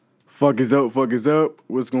Fuck is up, fuck is up.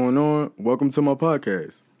 What's going on? Welcome to my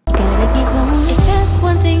podcast. Gotta keep on. If there's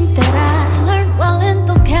one thing that I learned while in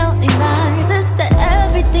those county lines, is that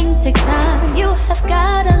everything takes time. You have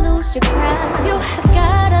gotta lose your pride. You have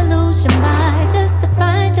gotta lose your mind just to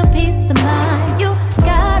find your peace of mind. You have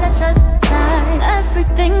gotta trust the signs.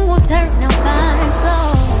 Everything will turn out fine. So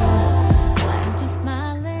why aren't you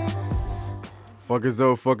smiling? Fuck is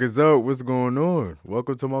up, fuck is up. What's going on?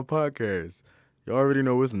 Welcome to my podcast. You already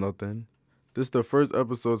know it's nothing. This is the first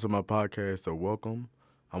episode to my podcast, so welcome.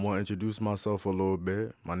 I want to introduce myself a little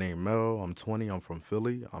bit. My name Mel. I'm 20. I'm from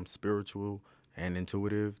Philly. I'm spiritual and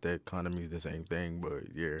intuitive. That kind of means the same thing, but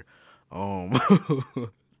yeah.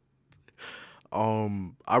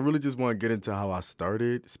 I really just want to get into how I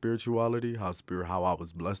started spirituality, how I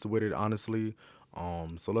was blessed with it, honestly.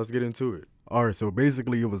 So let's get into it. All right, so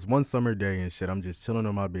basically it was one summer day and shit. I'm just chilling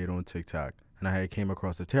on my bed on TikTok, and I had came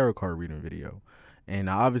across a tarot card reading video.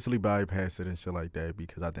 And I obviously bypassed it and shit like that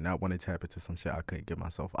because I did not want to tap into some shit I couldn't get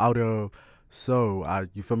myself out of. So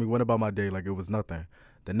you feel me, went about my day like it was nothing.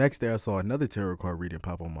 The next day I saw another tarot card reading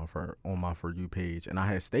pop on my For You page, and I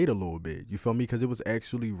had stayed a little bit. You feel me? Because it was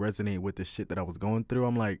actually resonating with the shit that I was going through.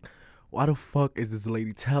 I'm like, why the fuck is this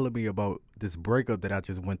lady telling me about this breakup that I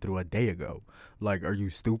just went through a day ago? Like, are you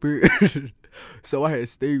stupid? So I had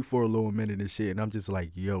stayed for a little minute and shit, and I'm just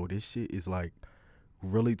like, yo, this shit is like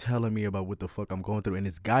really telling me about what the fuck I'm going through, and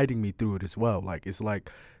it's guiding me through it as well. Like, it's like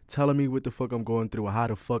telling me what the fuck I'm going through and how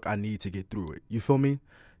the fuck I need to get through it. You feel me?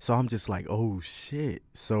 So I'm just like, oh shit.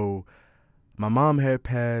 So my mom had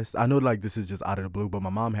passed. I know like this is just out of the blue, but my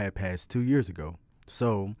mom had passed 2 years ago.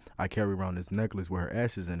 So I carry around this necklace with her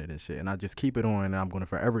ashes in it and shit, and I just keep it on, and I'm going to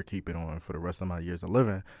forever keep it on for the rest of my years of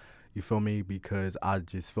living. You feel me? Because I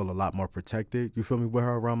just feel a lot more protected. You feel me? With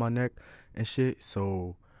her around my neck and shit.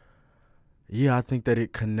 So yeah, I think that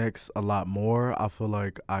it connects a lot more. I feel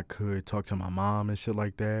like I could talk to my mom and shit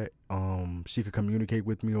like that. She could communicate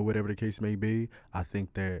with me or whatever the case may be. I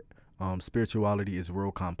think that spirituality is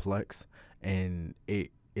real complex, and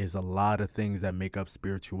it is a lot of things that make up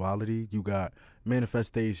spirituality. You got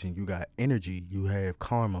manifestation, you got energy, you have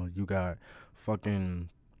karma, you got fucking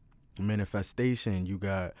manifestation, you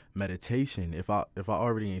got meditation. If I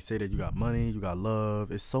already ain't say that, you got money, you got love.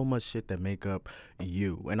 It's so much shit that make up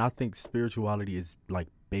you, and I think spirituality is like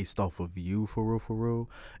based off of you, for real.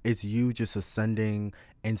 It's you just ascending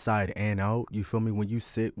inside and out. You feel me? When you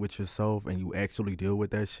sit with yourself and you actually deal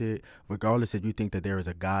with that shit, regardless if you think that there is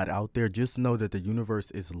a God out there, just know that the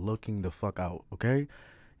universe is looking the fuck out. Okay,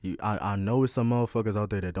 I know it's some motherfuckers out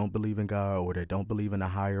there that don't believe in God or that don't believe in a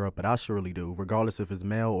higher up, but I surely do, regardless if it's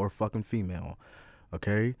male or fucking female.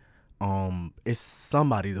 Okay? It's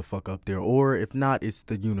somebody the fuck up there, or if not, it's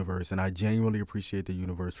the universe, and I genuinely appreciate the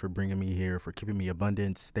universe for bringing me here, for keeping me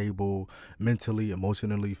abundant, stable, mentally,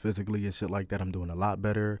 emotionally, physically, and shit like that. I'm doing a lot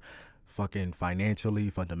better, fucking financially,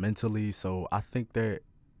 fundamentally. So I think that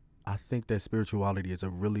spirituality is a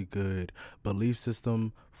really good belief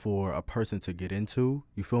system for a person to get into.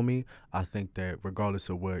 You feel me? I think that regardless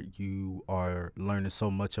of what, you are learning so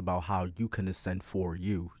much about how you can ascend for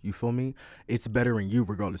you. You feel me? It's bettering you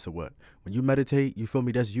regardless of what. When you meditate, you feel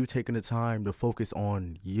me? That's you taking the time to focus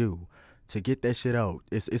on you, to get that shit out.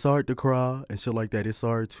 It's hard to cry and shit like that. It's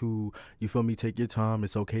hard to, you feel me, take your time.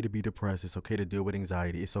 It's okay to be depressed. It's okay to deal with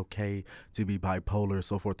anxiety. It's okay to be bipolar,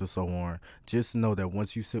 so forth and so on. Just know that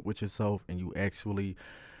once you sit with yourself and you actually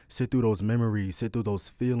sit through those memories, sit through those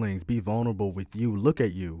feelings, be vulnerable with you, look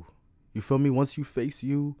at you. You feel me? Once you face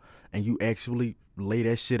you and you actually lay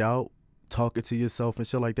that shit out, talk it to yourself and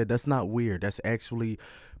shit like that, that's not weird. That's actually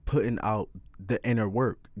putting out the inner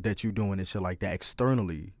work that you're doing and shit like that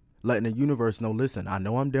externally. Letting the universe know, listen, I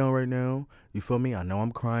know I'm down right now. You feel me? I know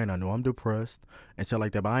I'm crying. I know I'm depressed and shit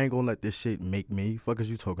like that, but I ain't gonna let this shit make me. Fuck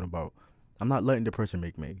is you talking about? I'm not letting depression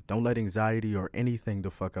make me. Don't let anxiety or anything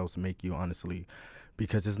the fuck else make you, honestly,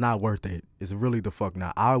 because it's not worth it. It's really the fuck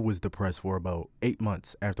not. I was depressed for about 8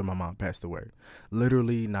 months after my mom passed away.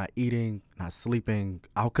 Literally not eating, not sleeping.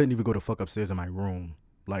 I couldn't even go the fuck upstairs in my room.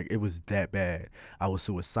 Like, it was that bad. I was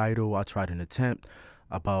suicidal. I tried an attempt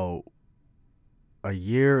about a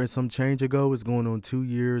year and some change ago. It's going on 2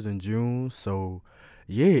 years in June. So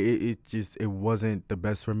yeah, it wasn't the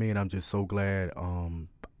best for me, and I'm just so glad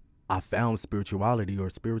I found spirituality, or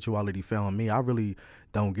spirituality found me. I really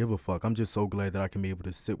don't give a fuck. I'm just so glad that I can be able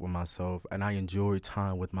to sit with myself, and I enjoy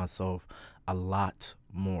time with myself a lot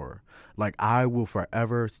more. Like, I will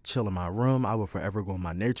forever chill in my room. I will forever go on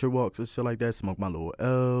my nature walks and shit like that, smoke my little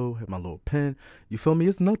L, hit my little pen. You feel me?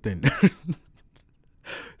 It's nothing.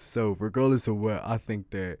 So regardless of what, I think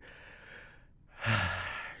that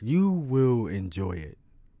you will enjoy it.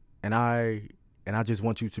 And I And I just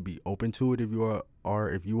want you to be open to it if you are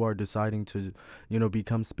if you are deciding to,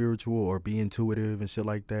 become spiritual or be intuitive and shit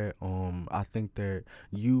like that. I think that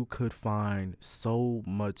you could find so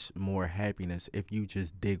much more happiness if you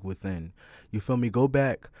just dig within. You feel me? Go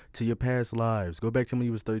back to your past lives. Go back to when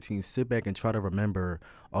you was 13. Sit back and try to remember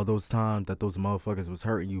all those times that those motherfuckers was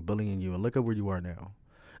hurting you, bullying you, and look at where you are now.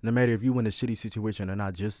 No matter if you in a shitty situation or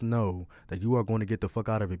not, just know that you are going to get the fuck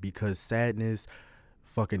out of it, because sadness,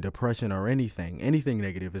 fucking depression, or anything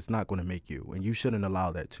negative is not going to make you, and you shouldn't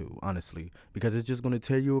allow that to, honestly, because it's just going to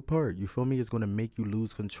tear you apart. You feel me? It's going to make you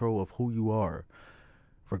lose control of who you are.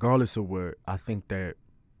 Regardless of what, I think that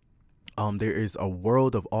there is a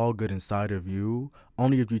world of all good inside of you,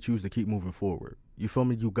 only if you choose to keep moving forward. You feel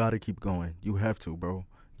me? You gotta keep going. You have to, bro.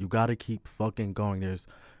 You gotta keep fucking going.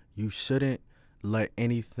 You shouldn't let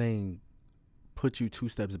anything put you two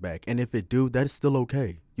steps back. And if it do, that's still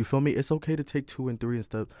okay. You feel me? It's okay to take 2 and 3 and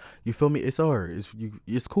stuff. You feel me? It's alright.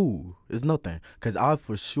 It's cool. It's nothing. Cause I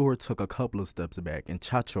for sure took a couple of steps back. And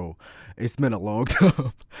chacho, it's been a long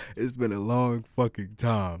time. It's been a long fucking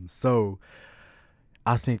time. So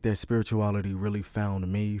I think that spirituality really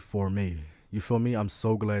found me for me. You feel me? I'm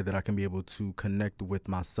so glad that I can be able to connect with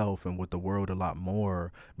myself and with the world a lot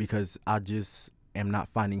more, because I just am not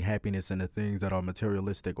finding happiness in the things that are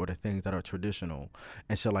materialistic or the things that are traditional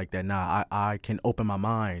and shit like that. Nah, I can open my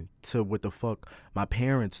mind to what the fuck my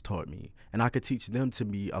parents taught me, and I could teach them to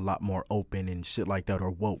be a lot more open and shit like that,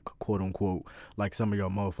 or woke, quote unquote, like some of y'all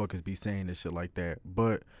motherfuckers be saying and shit like that.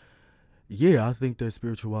 But yeah, I think that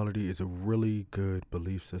spirituality is a really good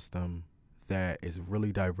belief system that is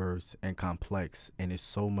really diverse and complex, and it's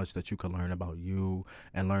so much that you can learn about you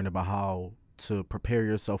and learn about how to prepare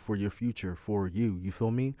yourself for your future, for you. You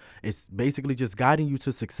feel me? It's basically just guiding you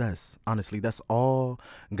to success. Honestly, that's all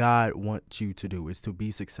God wants you to do, is to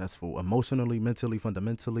be successful emotionally, mentally,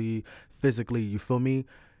 fundamentally, physically. You feel me?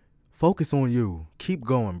 Focus on you. Keep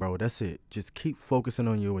going, bro. That's it. Just keep focusing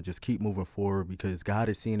on you and just keep moving forward, because God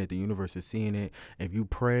is seeing it. The universe is seeing it. If you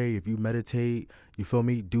pray, if you meditate, you feel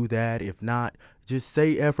me? Do that. If not, just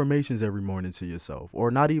say affirmations every morning to yourself. Or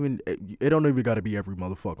not even, it don't even got to be every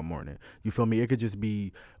motherfucking morning. You feel me? It could just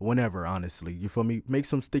be whenever, honestly. You feel me? Make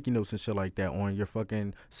some sticky notes and shit like that on your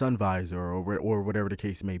fucking sun visor, or whatever the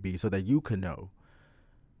case may be, so that you can know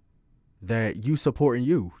that you supporting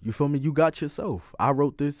you. You feel me? You got yourself. I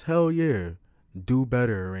wrote this, hell yeah. Do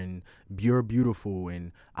better, and you're beautiful,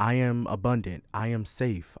 and I am abundant. I am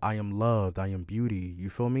safe. I am loved. I am beauty.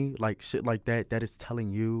 You feel me? Like shit like that. That is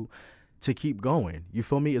telling you to keep going. You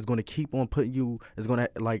feel me? It's going to keep on putting you, it's going to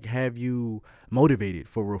like have you motivated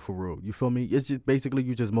for real, for real. You feel me? It's just basically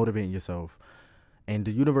you just motivating yourself. And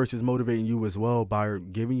the universe is motivating you as well by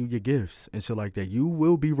giving you your gifts and shit like that. You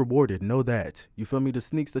will be rewarded. Know that. You feel me? The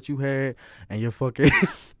sneaks that you had and your fucking...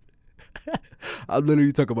 I'm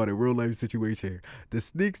literally talking about a real life situation. The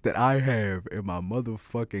sneaks that I have in my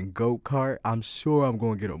motherfucking go-kart, I'm sure I'm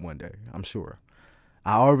going to get them one day. I'm sure.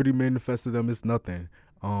 I already manifested them. It's nothing.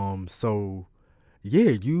 So...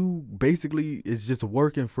 yeah, you basically, it's just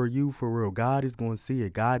working for you for real. God is going to see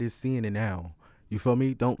it. God is seeing it now. You feel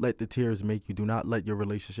me? Don't let the tears make you. Do not let your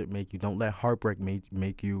relationship make you. Don't let heartbreak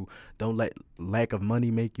make you. Don't let lack of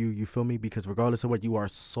money make you. You feel me? Because regardless of what, you are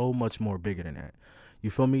so much more bigger than that. You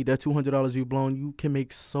feel me? That $200 you blown, you can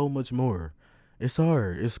make so much more. It's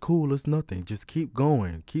hard. It's cool. It's nothing. Just keep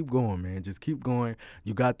going. Keep going, man. Just keep going.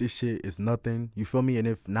 You got this shit. It's nothing. You feel me? And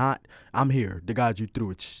if not, I'm here to guide you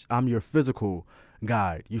through it. I'm your physical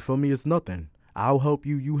guide. You feel me? It's nothing. I'll help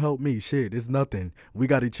you. You help me. Shit, it's nothing. We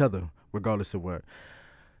got each other, regardless of what.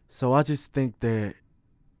 So I just think that,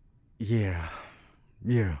 yeah.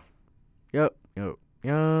 Yep.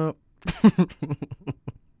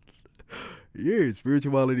 Yeah,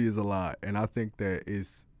 spirituality is a lot, and I think that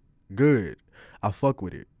it's good. I fuck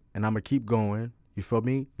with it, and I'm going to keep going. You feel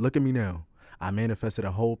me? Look at me now. I manifested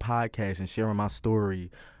a whole podcast and sharing my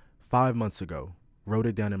story 5 months ago. Wrote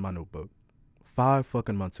it down in my notebook. 5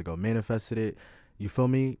 fucking months ago. Manifested it. You feel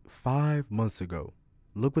me? 5 months ago.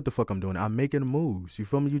 Look what the fuck I'm doing. I'm making moves. You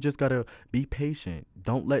feel me? You just gotta be patient.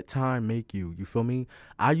 Don't let time make you. You feel me?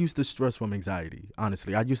 I used to stress from anxiety.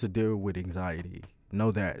 Honestly, I used to deal with anxiety.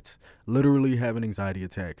 Know that. Literally having anxiety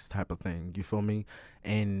attacks type of thing. You feel me?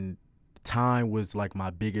 And time was like my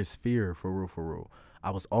biggest fear, for real, for real.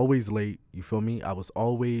 I was always late. You feel me? I was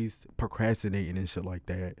always procrastinating and shit like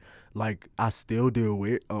that. Like, I still deal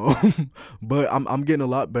with. But I'm getting a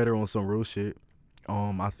lot better on some real shit.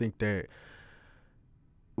 I think that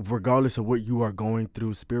regardless of what you are going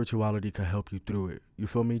through, spirituality can help you through it. You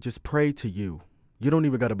feel me? Just pray to you. You don't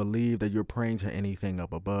even got to believe that you're praying to anything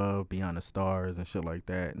up above, beyond the stars and shit like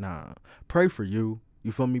that. Nah. Pray for you.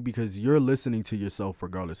 You feel me? Because you're listening to yourself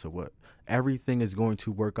regardless of what. Everything is going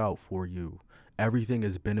to work out for you. Everything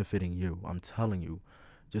is benefiting you. I'm telling you.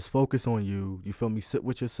 Just focus on you. You feel me? Sit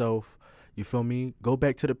with yourself. You feel me? Go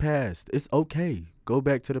back to the past. It's okay. Go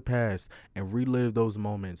back to the past and relive those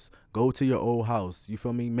moments. Go to your old house. You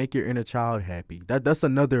feel me? Make your inner child happy. That's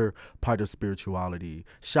another part of spirituality.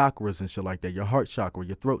 Chakras and shit like that. Your heart chakra,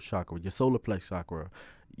 your throat chakra, your solar plex chakra.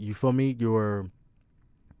 You feel me?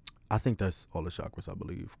 I think that's all the chakras, I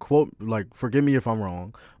believe. Quote, like, forgive me if I'm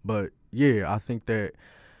wrong, but yeah, I think that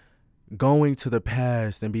going to the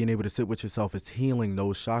past and being able to sit with yourself is healing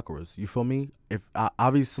those chakras. You feel me? If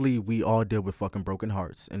obviously we all deal with fucking broken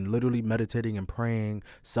hearts, and literally meditating and praying,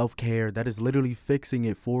 self-care, that is literally fixing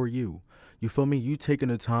it for you. You feel me? You taking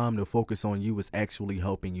the time to focus on you is actually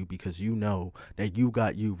helping you, because you know that you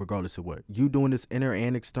got you regardless of what. You doing this inner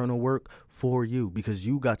and external work for you because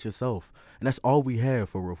you got yourself. And that's all we have,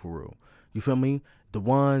 for real, for real. You feel me? The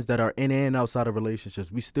ones that are in and outside of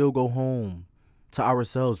relationships, we still go home to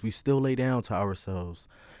ourselves. We still lay down to ourselves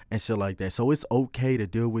and shit like that. So it's okay to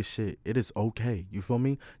deal with shit. It is okay. You feel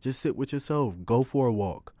me? Just sit with yourself. Go for a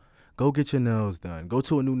walk. Go get your nails done. Go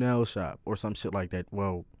to a new nail shop or some shit like that.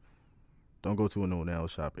 Well, don't go to a new nail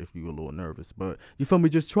shop if you're a little nervous. But you feel me?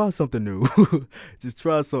 Just try something new. Just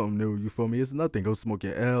try something new. You feel me? It's nothing. Go smoke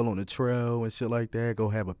your L on the trail and shit like that. Go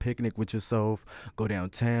have a picnic with yourself. Go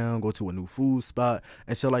downtown. Go to a new food spot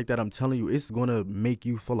and shit like that. I'm telling you, it's going to make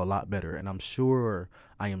you feel a lot better. And I am sure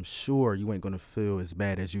you ain't going to feel as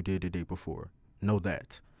bad as you did the day before. Know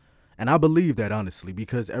that. And I believe that, honestly,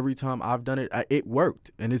 because every time I've done it, it worked.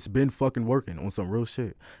 And it's been fucking working on some real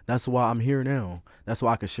shit. That's why I'm here now. That's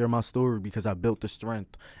why I can share my story, because I built the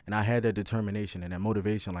strength and I had that determination and that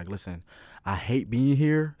motivation. Like, listen, I hate being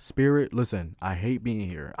here, spirit. Listen, I hate being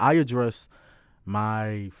here. I address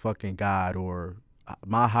my fucking God, or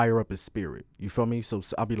my higher up is spirit. You feel me? So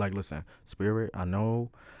I'll be like, listen, spirit, I know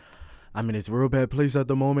I'm in this real bad place at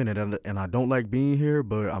the moment, and I don't like being here,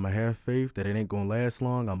 but I'm going to have faith that it ain't going to last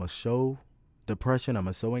long. I'm going to show depression. I'm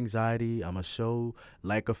going to show anxiety. I'm going to show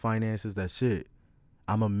lack of finances. That shit.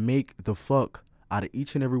 I'm going to make the fuck out of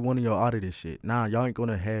each and every one of y'all out of this shit. Nah, y'all ain't going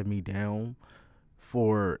to have me down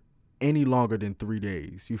for any longer than 3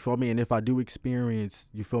 days. You feel me? And if I do experience,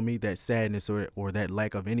 you feel me, that sadness or that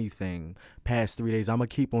lack of anything past 3 days, I'm going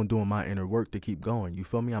to keep on doing my inner work to keep going. You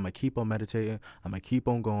feel me? I'm going to keep on meditating. I'm going to keep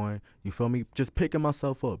on going. You feel me? Just picking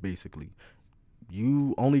myself up, basically.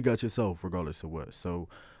 You only got yourself regardless of what. So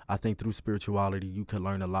I think through spirituality, you can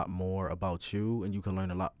learn a lot more about you, and you can learn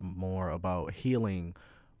a lot more about healing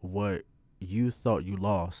what you thought you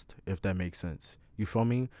lost, if that makes sense. You feel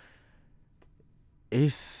me?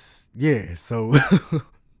 So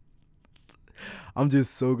I'm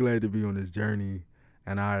just so glad to be on this journey,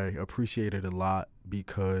 and I appreciate it a lot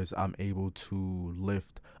because I'm able to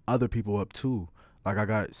lift other people up too. Like, I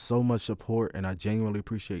got so much support, and I genuinely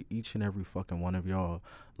appreciate each and every fucking one of y'all.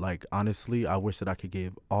 Like, honestly, I wish that I could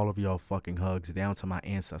give all of y'all fucking hugs down to my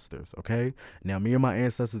ancestors, okay? Now, me and my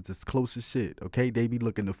ancestors is close as shit, okay? They be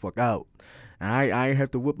looking the fuck out. And I ain't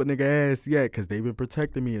have to whoop a nigga ass yet, because they been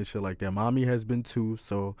protecting me and shit like that. Mommy has been too,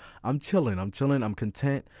 so I'm chilling. I'm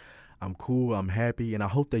content. I'm cool. I'm happy. And I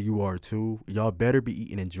hope that you are too. Y'all better be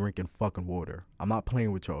eating and drinking fucking water. I'm not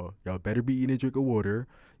playing with y'all. Y'all better be eating and drinking water.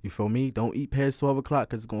 You feel me? Don't eat past 12 o'clock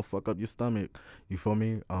because it's going to fuck up your stomach. You feel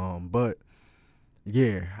me? But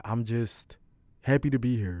yeah, I'm just happy to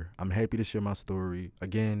be here. I'm happy to share my story.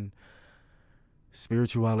 Again,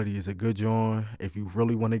 spirituality is a good joint. If you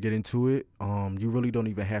really want to get into it, you really don't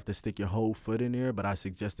even have to stick your whole foot in there, but I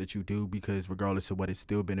suggest that you do, because regardless of what, it's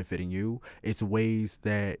still benefiting you. It's ways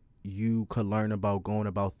that you could learn about going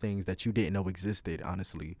about things that you didn't know existed,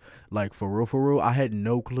 honestly. Like, for real, I had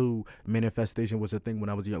no clue manifestation was a thing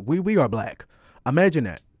when I was young. We are black. Imagine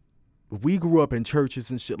that. We grew up in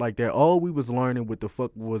churches and shit like that. All we was learning what the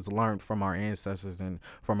fuck was learned from our ancestors and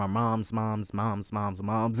from our moms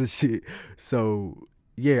and shit. So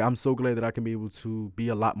yeah, I'm so glad that I can be able to be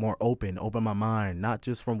a lot more open my mind, not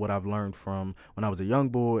just from what I've learned from when I was a young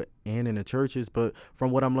boy and in the churches, but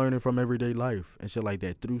from what I'm learning from everyday life and shit like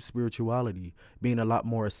that through spirituality, being a lot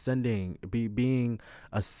more being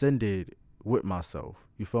ascended with myself.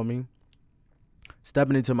 You feel me?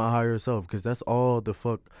 Stepping into my higher self, because that's all the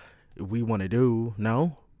fuck we want to do.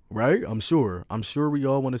 No? Right? I'm sure we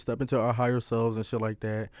all want to step into our higher selves and shit like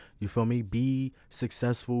that. You feel me? Be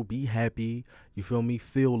successful, be happy. You feel me?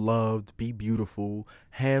 Feel loved, be beautiful,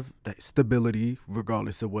 have that stability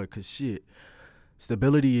regardless of what, because shit,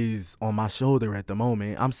 stability is on my shoulder at the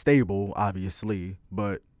moment. I'm stable, obviously,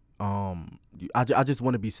 but I just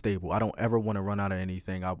want to be stable. I don't ever want to run out of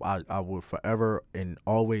anything. I will forever and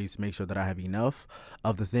always make sure that I have enough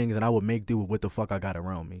of the things, and I would make do with what the fuck I got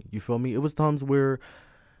around me. You feel me? It was times where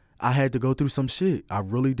I had to go through some shit. I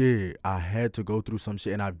really did. I had to go through some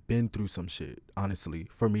shit, and I've been through some shit, honestly,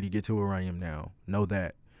 for me to get to where I am now. Know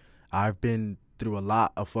that. I've been through a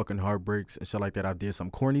lot of fucking heartbreaks and shit like that. I did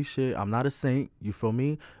some corny shit. I'm not a saint, you feel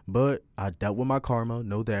me? But I dealt with my karma.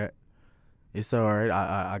 Know that. It's all right.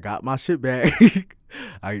 I got my shit back.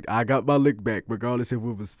 I got my lick back, regardless if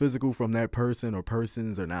it was physical from that person or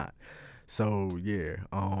persons or not. So yeah.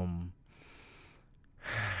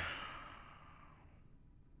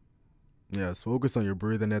 Yes, focus on your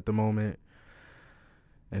breathing at the moment.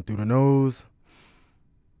 And through the nose.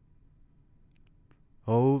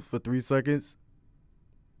 Hold for 3 seconds.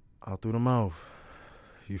 Out through the mouth.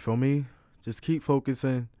 You feel me? Just keep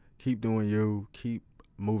focusing. Keep doing you. Keep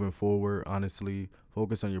moving forward, honestly.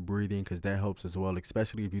 Focus on your breathing because that helps as well,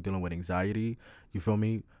 especially if you're dealing with anxiety. You feel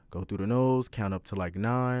me? Go through the nose, count up to like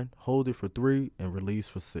 9, hold it for 3, and release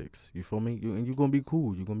for 6. You feel me? And you're going to be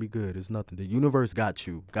cool. You're going to be good. It's nothing. The universe got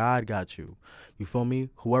you. God got you. You feel me?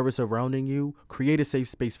 Whoever's surrounding you, create a safe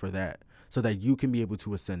space for that so that you can be able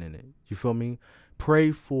to ascend in it. You feel me?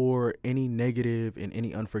 Pray for any negative and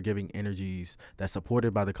any unforgiving energies that's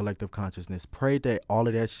supported by the collective consciousness. Pray that all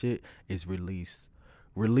of that shit is released.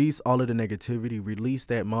 Release all of the negativity. Release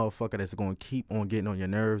that motherfucker that's going to keep on getting on your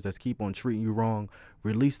nerves, that's keep on treating you wrong.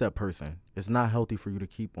 Release that person. It's not healthy for you to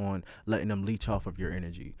keep on letting them leech off of your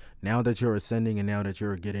energy. Now that you're ascending and now that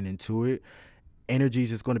you're getting into it, energy is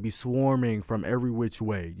just going to be swarming from every which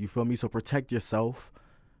way. You feel me? So protect yourself.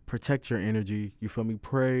 Protect your energy. You feel me?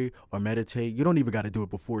 Pray or meditate. You don't even got to do it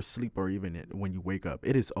before sleep or even when you wake up.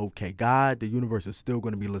 It is okay. God, the universe is still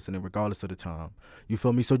going to be listening regardless of the time. You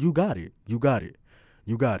feel me? So you got it. You got it.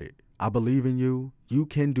 You got it. I believe in you. You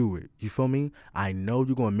can do it. You feel me? I know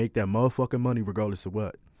you're going to make that motherfucking money regardless of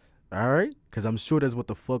what. All right? Because I'm sure that's what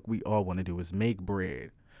the fuck we all want to do is make bread.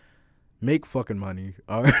 Make fucking money.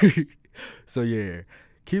 All right? So, yeah.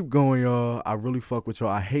 Keep going, y'all. I really fuck with y'all.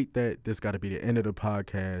 I hate that this got to be the end of the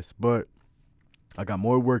podcast, but I got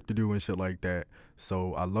more work to do and shit like that.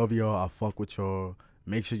 So, I love y'all. I fuck with y'all.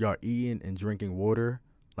 Make sure y'all eating and drinking water.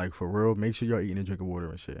 Like, for real. Make sure y'all eating and drinking water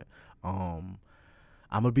and shit.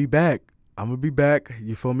 I'm going to be back.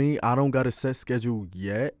 You feel me? I don't got a set schedule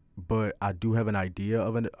yet, but I do have an idea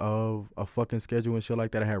of a fucking schedule and shit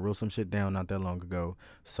like that. I had wrote some shit down not that long ago.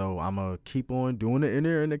 So I'm going to keep on doing the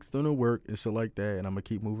inner and external work and shit like that, and I'm going to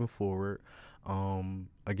keep moving forward.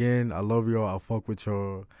 Again, I love y'all. I fuck with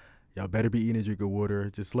y'all. Y'all better be eating and drinking water.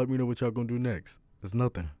 Just let me know what y'all going to do next. There's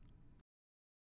nothing.